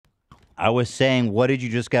I was saying, what did you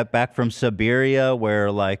just get back from Siberia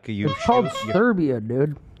where, like, you... It's called Serbia,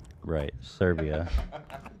 dude. Right, Serbia.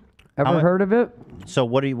 Ever heard of it? So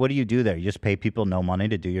what do you do there? You just pay people no money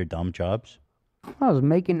to do your dumb jobs? I was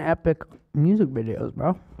making epic music videos,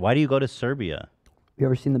 bro. Why do you go to Serbia? You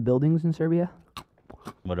ever seen the buildings in Serbia?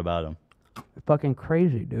 What about them? They're fucking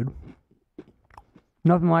crazy, dude.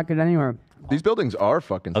 Nothing like it anywhere. These buildings are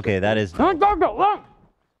fucking... Okay, that is... Don't talk about that.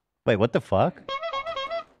 Wait, what the fuck?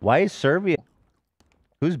 Why is Serbia...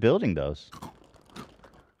 Who's building those?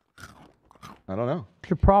 I don't know. What's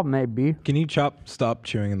your problem, AB? Can you stop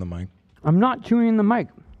chewing in the mic? I'm not chewing in the mic.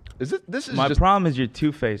 This is My problem is you're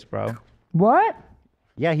two-faced, bro. What?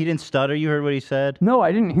 Yeah, he didn't stutter. You heard what he said? No,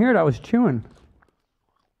 I didn't hear it. I was chewing.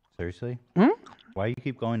 Seriously? Hmm? Why do you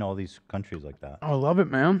keep going to all these countries like that? I love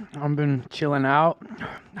it, man. I've been chilling out,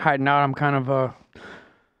 hiding out. I'm kind of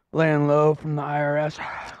laying low from the IRS.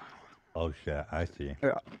 Oh, shit. I see.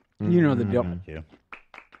 Yeah. You know the deal. Thank you.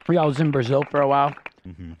 Yeah, I was in Brazil for a while.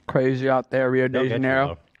 Mm-hmm. Crazy out there, Rio They'll de get you, Janeiro.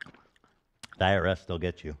 though. The IRS still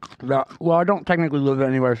get you. Yeah. Well, I don't technically live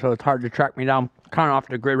anywhere, so it's hard to track me down. Kind of off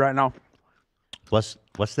the grid right now. What's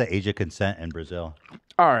the age of consent in Brazil?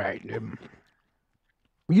 All right, dude.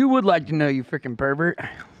 You would like to know, you freaking pervert.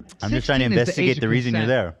 I'm just trying to investigate the reason you're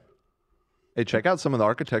there. Hey, check out some of the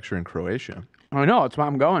architecture in Croatia. I know, that's why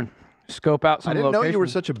I'm going. Scope out some I didn't know you were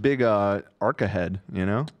locations. such a big Arca head, you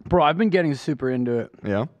know? Bro, I've been getting super into it.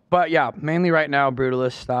 Yeah? But yeah, mainly right now,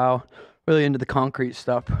 brutalist style. Really into the concrete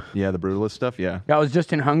stuff. Yeah, the brutalist stuff, yeah. Yeah, I was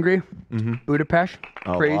just in Hungary, Budapest.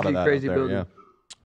 Oh, a lot Crazy, of that out crazy there, building. yeah.